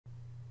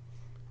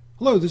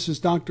Hello, this is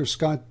Dr.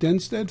 Scott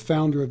Denstead,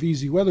 founder of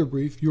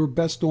EZWxBrief, your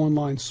best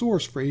online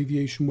source for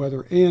aviation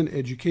weather and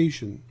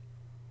education.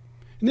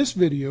 In this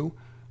video,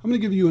 I'm going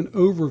to give you an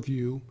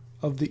overview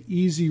of the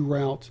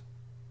EZRoute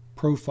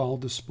Profile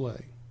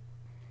display.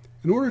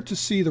 In order to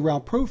see the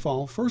route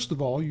profile, first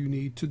of all, you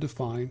need to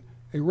define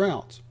a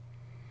route.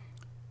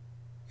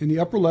 In the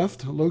upper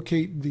left,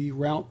 locate the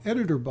Route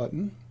Editor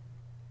button,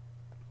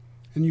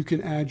 and you can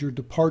add your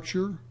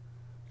departure,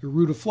 your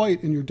route of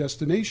flight, and your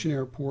destination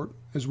airport,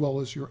 as well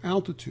as your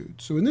altitude.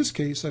 So in this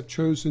case, I've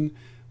chosen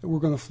that we're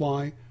going to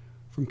fly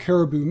from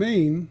Caribou,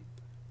 Maine,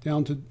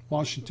 down to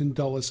Washington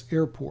Dulles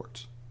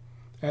Airport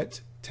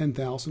at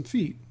 10,000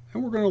 feet.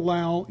 And we're going to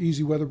allow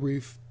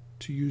EZWxBrief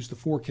to use the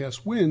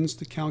forecast winds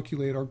to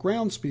calculate our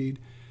ground speed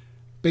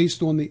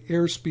based on the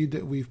airspeed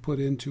that we've put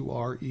into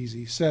our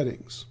EZ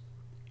settings.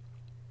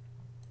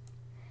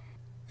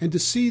 And to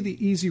see the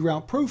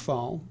EZRoute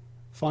Profile,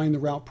 find the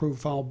Route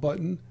Profile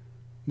button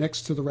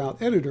next to the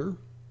Route Editor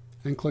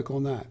and click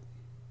on that.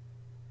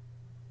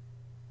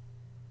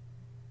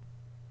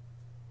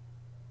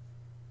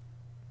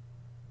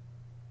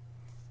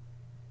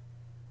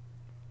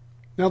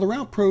 Now the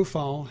Route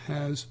Profile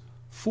has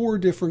 4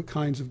 different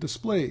kinds of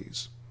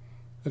displays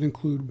that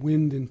include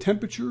wind and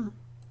temperature,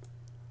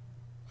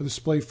 a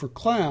display for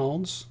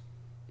clouds,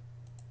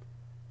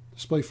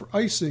 display for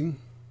icing,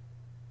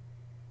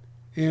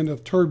 and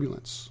of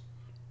turbulence.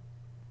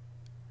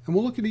 And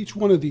we'll look at each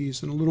one of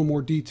these in a little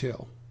more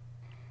detail.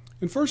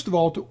 And first of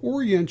all, to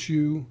orient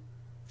you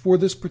for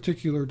this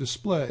particular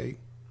display,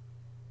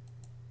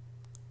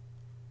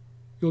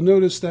 you'll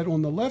notice that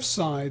on the left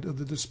side of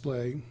the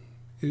display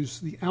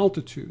is the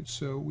altitude.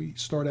 So we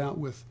start out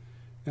with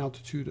an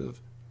altitude of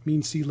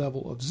mean sea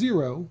level of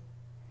 0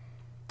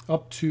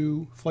 up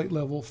to flight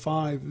level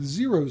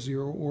 500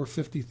 or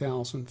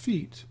 50,000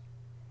 feet.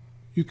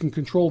 You can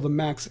control the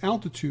max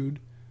altitude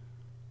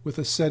with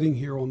a setting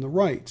here on the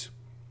right.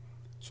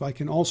 So I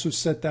can also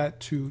set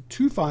that to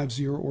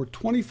 250 or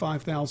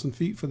 25,000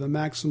 feet for the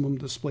maximum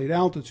displayed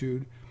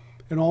altitude,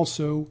 and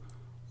also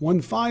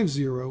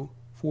 150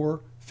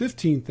 for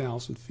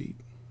 15,000 feet.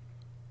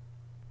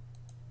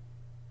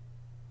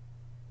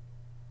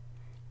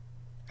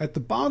 At the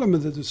bottom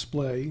of the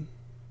display,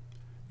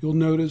 you'll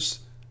notice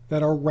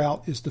that our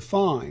route is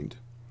defined.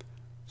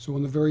 So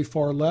on the very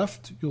far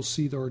left, you'll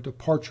see our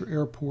departure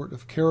airport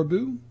of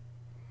Caribou,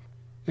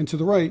 and to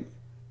the right,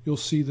 you'll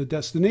see the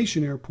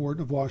destination airport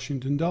of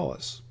Washington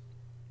Dulles.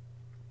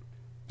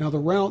 Now the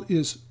route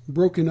is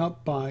broken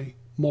up by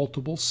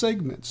multiple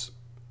segments.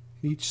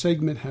 Each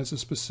segment has a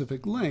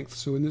specific length.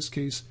 So in this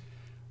case,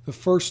 the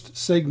first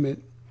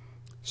segment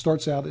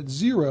starts out at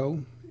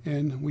 0,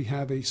 and we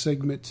have a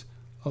segment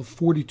of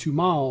 42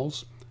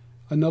 miles.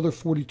 Another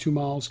 42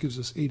 miles gives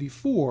us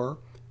 84.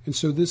 And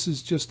so this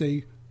is just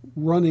a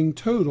running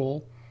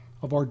total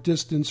of our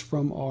distance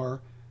from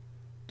our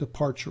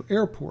departure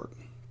airport.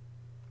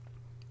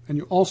 And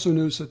you also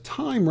notice a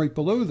time right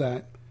below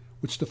that,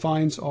 which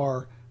defines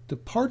our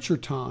departure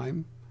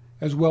time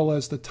as well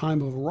as the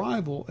time of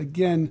arrival,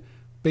 again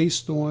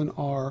based on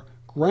our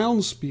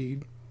ground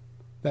speed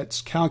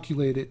that's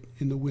calculated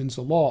in the winds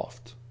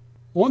aloft.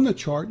 On the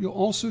chart, you'll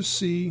also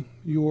see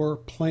your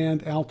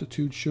planned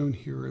altitude shown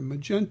here in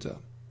magenta.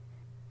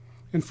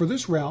 And for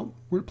this route,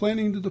 we're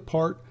planning to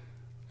depart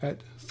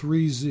at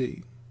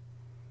 3Z.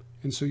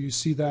 And so you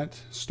see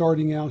that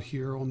starting out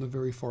here on the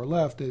very far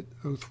left at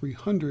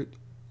 0300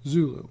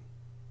 Zulu.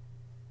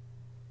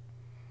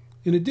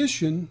 In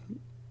addition,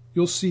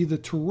 you'll see the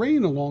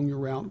terrain along your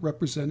route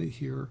represented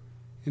here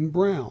in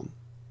brown.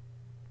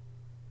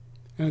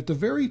 And at the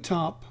very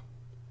top,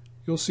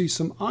 you'll see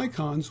some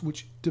icons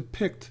which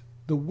depict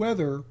the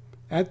weather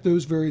at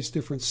those various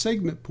different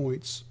segment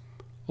points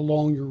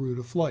along your route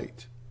of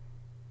flight.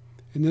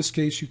 In this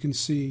case, you can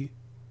see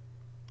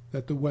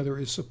that the weather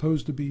is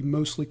supposed to be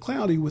mostly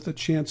cloudy with a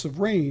chance of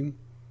rain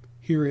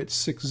here at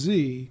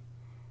 6Z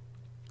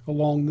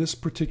along this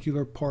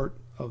particular part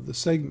of the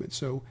segment.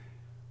 So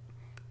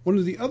one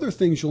of the other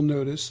things you'll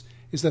notice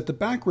is that the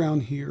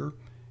background here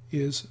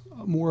is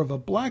more of a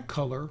black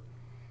color,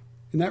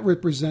 and that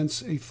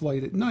represents a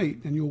flight at night.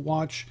 And you'll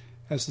watch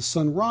as the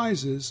sun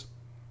rises,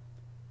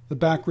 the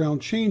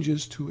background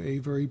changes to a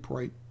very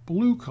bright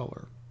blue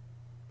color,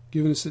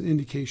 giving us an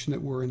indication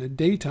that we're in a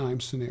daytime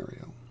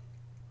scenario.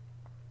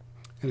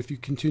 And if you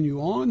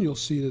continue on, you'll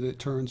see that it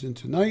turns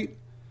into night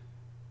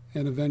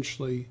and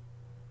eventually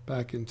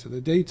back into the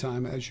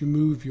daytime as you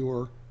move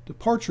your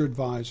departure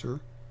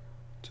advisor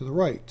to the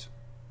right.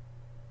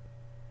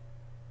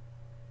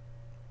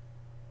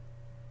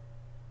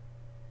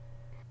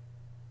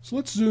 So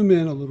let's zoom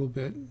in a little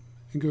bit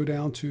and go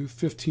down to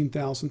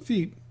 15,000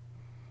 feet,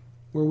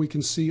 where we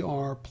can see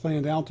our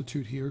planned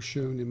altitude here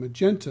shown in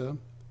magenta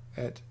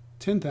at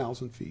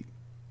 10,000 feet.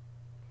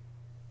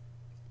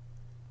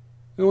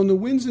 Now on the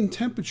winds and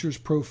temperatures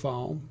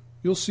profile,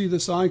 you'll see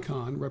this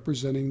icon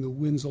representing the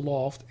winds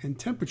aloft and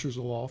temperatures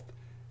aloft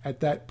at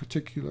that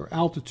particular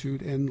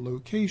altitude and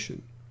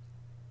location.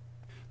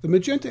 The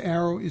magenta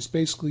arrow is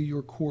basically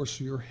your course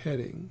or your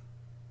heading.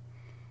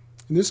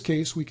 In this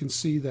case, we can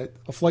see that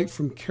a flight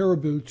from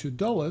Caribou to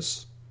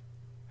Dulles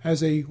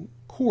has a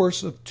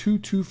course of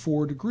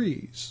 224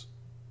 degrees.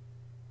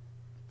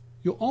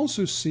 You'll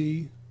also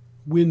see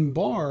wind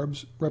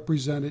barbs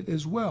represented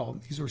as well.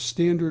 These are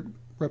standard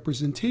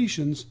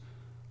representations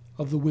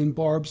of the wind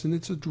barbs, and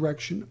it's a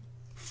direction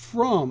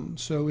from.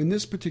 So in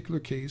this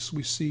particular case,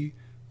 we see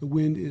the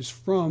wind is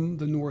from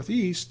the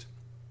northeast.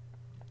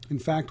 In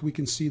fact, we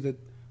can see that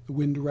the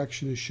wind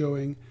direction is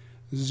showing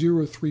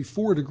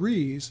 034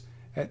 degrees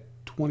at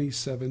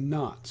 27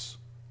 knots.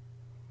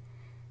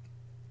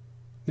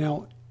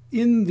 Now,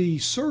 in the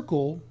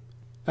circle,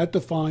 that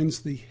defines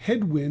the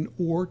headwind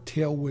or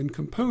tailwind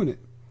component.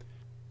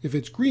 If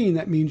it's green,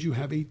 that means you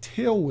have a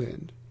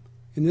tailwind.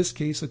 In this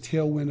case, a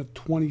tailwind of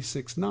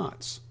 26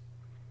 knots.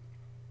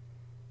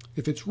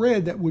 If it's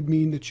red, that would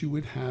mean that you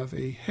would have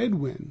a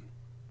headwind.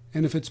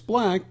 And if it's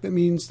black, that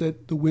means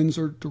that the winds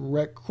are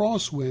direct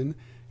crosswind,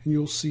 and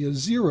you'll see a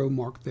 0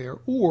 marked there.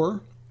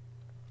 Or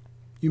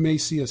you may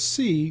see a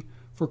C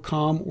for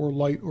calm or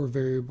light or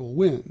variable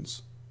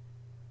winds.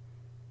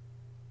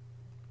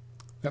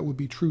 That would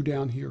be true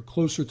down here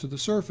closer to the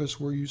surface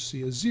where you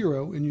see a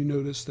 0, and you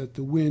notice that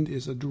the wind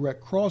is a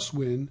direct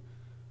crosswind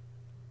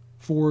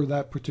for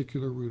that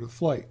particular route of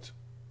flight.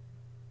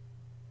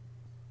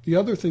 The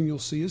other thing you'll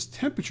see is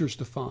temperatures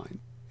defined.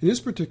 In this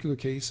particular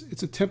case,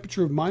 it's a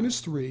temperature of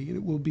 -3, and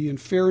it will be in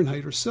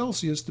Fahrenheit or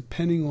Celsius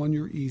depending on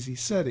your EZ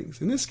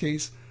settings. In this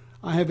case,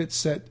 I have it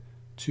set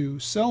to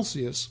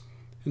Celsius,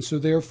 and so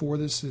therefore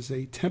this is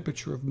a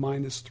temperature of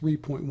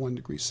 -3.1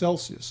 degrees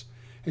Celsius.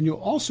 And you'll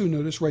also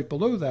notice right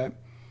below that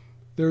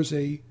there's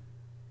a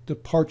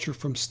departure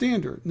from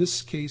standard. In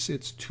this case,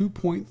 it's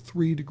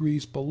 2.3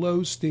 degrees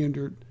below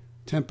standard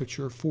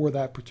temperature for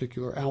that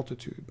particular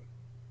altitude.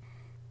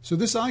 So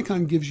this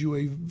icon gives you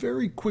a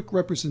very quick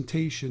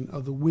representation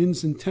of the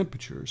winds and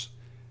temperatures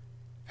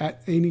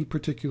at any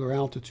particular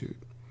altitude.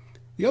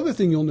 The other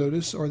thing you'll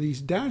notice are these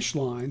dashed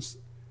lines.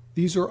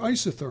 These are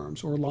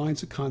isotherms, or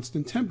lines of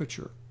constant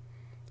temperature.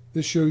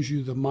 This shows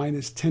you the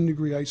 -10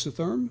 degree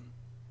isotherm.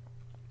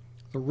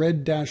 The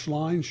red dashed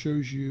line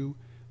shows you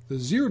the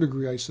 0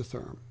 degree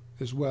isotherm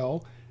as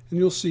well. And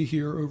you'll see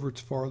here over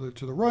farther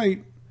to the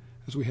right,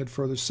 as we head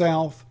further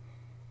south,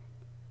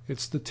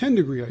 it's the 10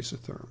 degree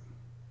isotherm.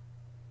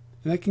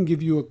 And that can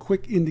give you a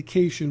quick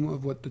indication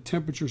of what the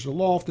temperatures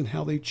aloft and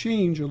how they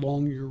change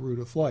along your route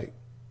of flight.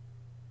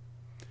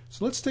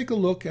 So let's take a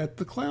look at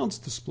the clouds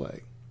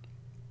display.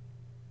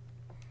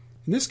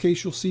 In this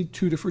case, you'll see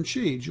two different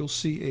shades. You'll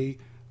see a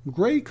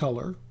gray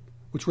color,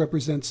 which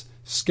represents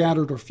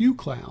scattered or few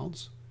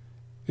clouds,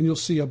 and you'll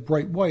see a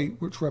bright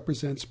white, which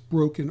represents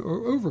broken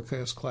or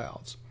overcast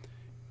clouds.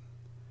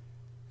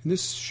 And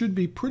this should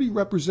be pretty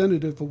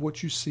representative of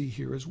what you see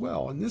here as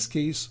well. In this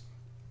case,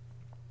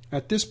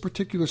 at this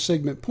particular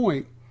segment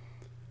point,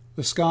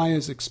 the sky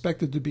is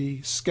expected to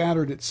be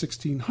scattered at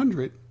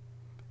 1600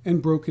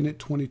 and broken at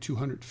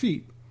 2200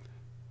 feet.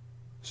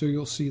 So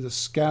you'll see the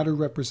scattered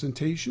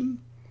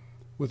representation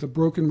with a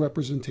broken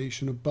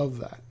representation above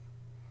that.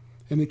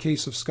 In the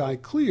case of sky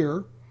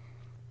clear,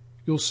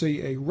 you'll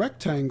see a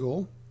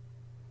rectangle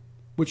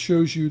which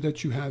shows you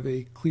that you have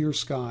a clear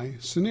sky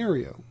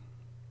scenario.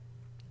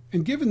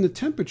 And given the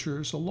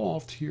temperatures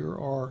aloft here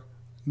are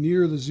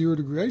near the 0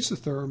 degree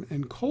isotherm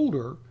and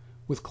colder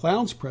with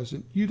clouds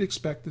present, you'd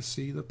expect to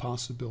see the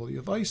possibility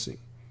of icing.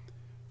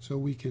 So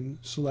we can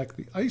select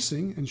the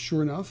icing, and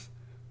sure enough,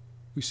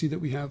 we see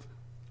that we have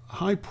a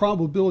high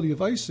probability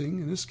of icing,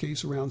 in this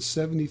case around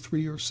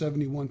 73 or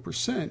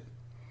 71%,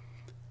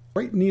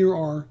 right near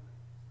our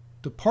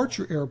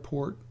departure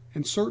airport,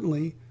 and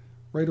certainly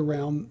right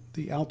around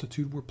the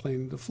altitude we're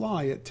planning to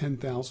fly at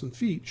 10,000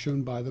 feet,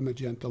 shown by the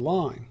magenta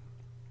line.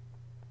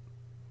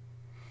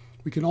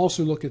 We can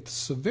also look at the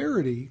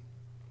severity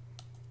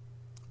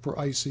for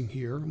icing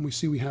here, and we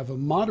see we have a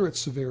moderate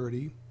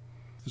severity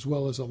as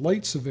well as a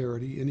light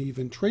severity and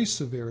even trace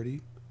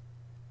severity.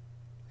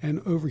 And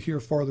over here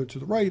farther to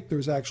the right,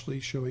 there's actually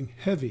showing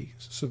heavy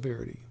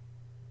severity.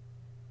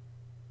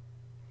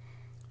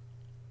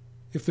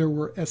 If there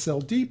were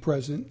SLD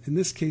present, in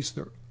this case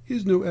there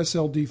is no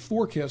SLD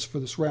forecast for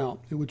this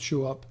route, it would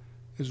show up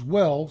as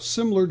well,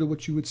 similar to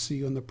what you would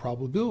see on the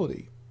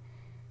probability.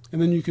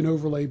 And then you can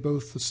overlay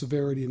both the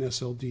severity and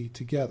SLD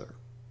together.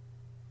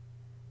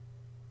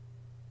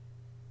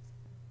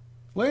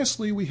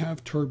 Lastly, we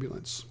have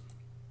turbulence.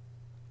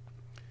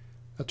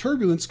 Now,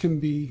 turbulence can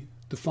be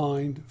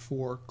defined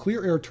for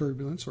clear air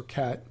turbulence, or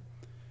CAT,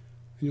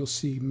 and you'll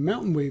see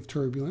mountain wave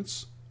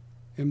turbulence,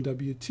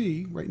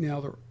 MWT. Right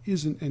now there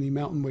isn't any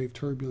mountain wave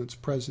turbulence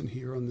present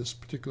here on this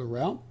particular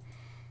route.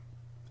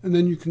 And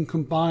then you can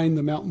combine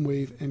the mountain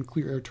wave and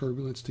clear air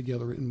turbulence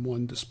together in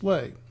one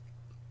display.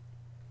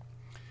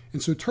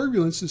 And so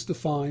turbulence is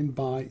defined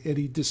by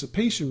eddy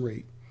dissipation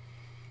rate.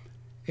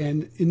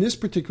 And in this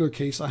particular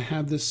case, I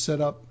have this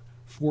set up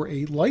for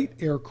a light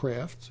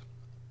aircraft.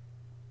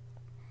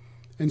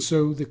 And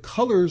so the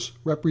colors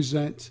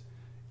represent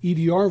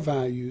EDR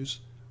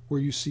values,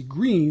 where you see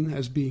green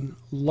as being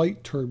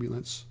light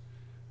turbulence,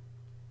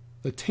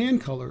 The tan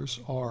colors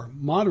are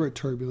moderate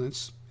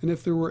turbulence, and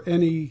if there were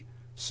any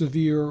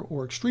severe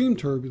or extreme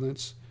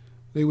turbulence,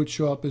 they would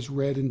show up as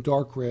red and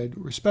dark red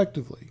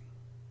respectively.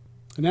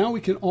 And now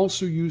we can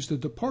also use the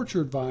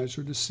departure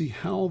advisor to see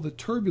how the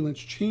turbulence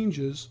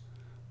changes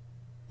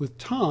with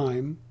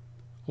time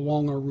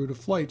along our route of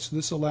flight. So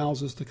this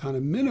allows us to kind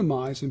of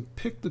minimize and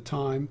pick the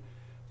time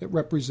that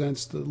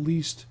represents the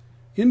least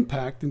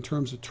impact in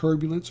terms of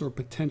turbulence or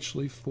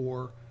potentially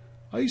for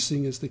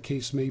icing, as the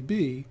case may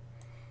be.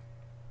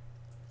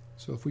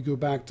 So if we go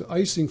back to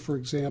icing, for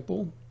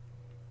example,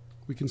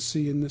 we can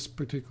see in this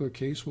particular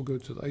case, we'll go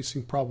to the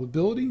icing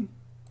probability,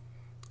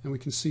 and we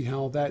can see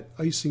how that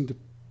icing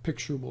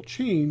picture will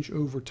change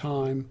over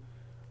time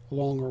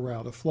along our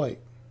route of flight.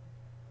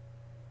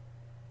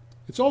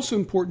 It's also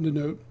important to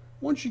note,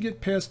 once you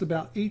get past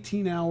about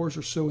 18 hours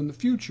or so in the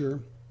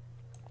future,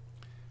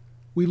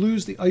 we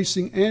lose the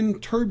icing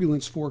and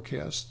turbulence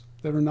forecasts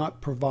that are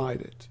not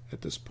provided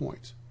at this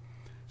point.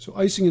 So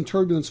icing and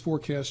turbulence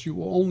forecasts you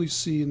will only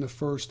see in the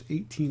first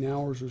 18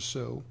 hours or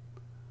so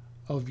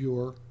of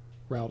your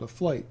route of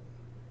flight.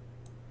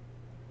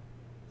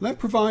 That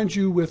provides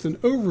you with an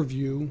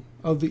overview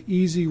of the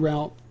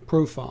EZRoute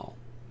Profile.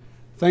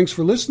 Thanks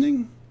for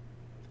listening,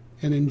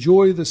 and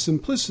enjoy the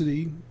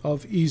simplicity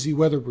of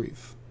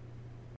EZWeatherBrief.